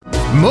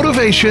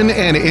Motivation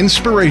and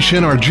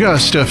inspiration are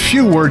just a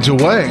few words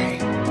away.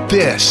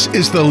 This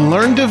is the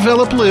Learn,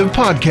 Develop, Live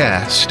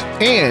podcast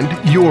and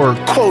your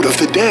quote of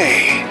the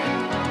day.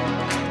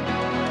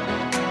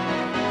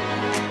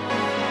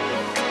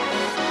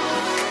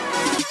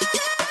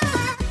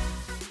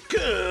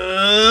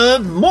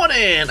 Good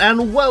morning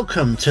and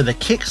welcome to the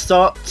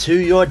kickstart to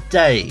your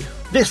day.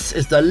 This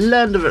is the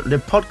Learn, Develop,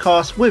 Live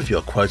podcast with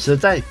your quote of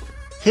the day.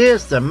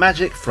 Here's the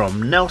magic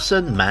from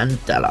Nelson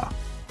Mandela.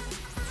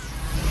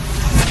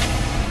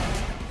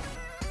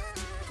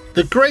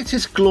 The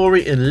greatest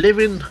glory in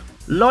living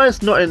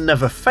lies not in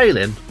never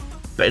failing,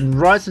 but in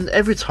rising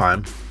every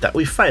time that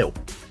we fail.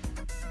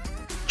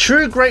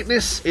 True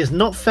greatness is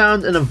not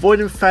found in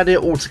avoiding failure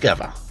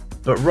altogether,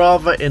 but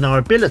rather in our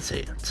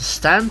ability to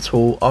stand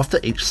tall after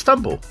each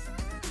stumble.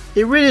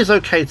 It really is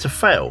okay to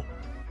fail.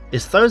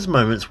 It's those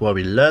moments where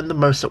we learn the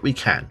most that we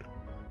can.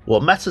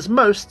 What matters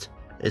most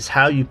is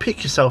how you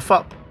pick yourself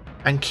up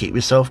and keep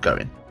yourself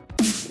going.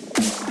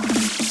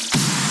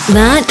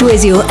 That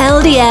was your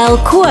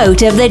LDL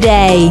quote of the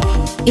day.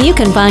 You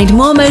can find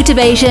more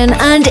motivation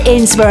and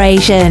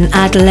inspiration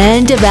at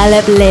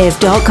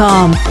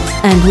learndeveloplive.com.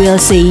 And we'll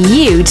see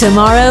you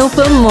tomorrow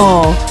for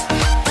more.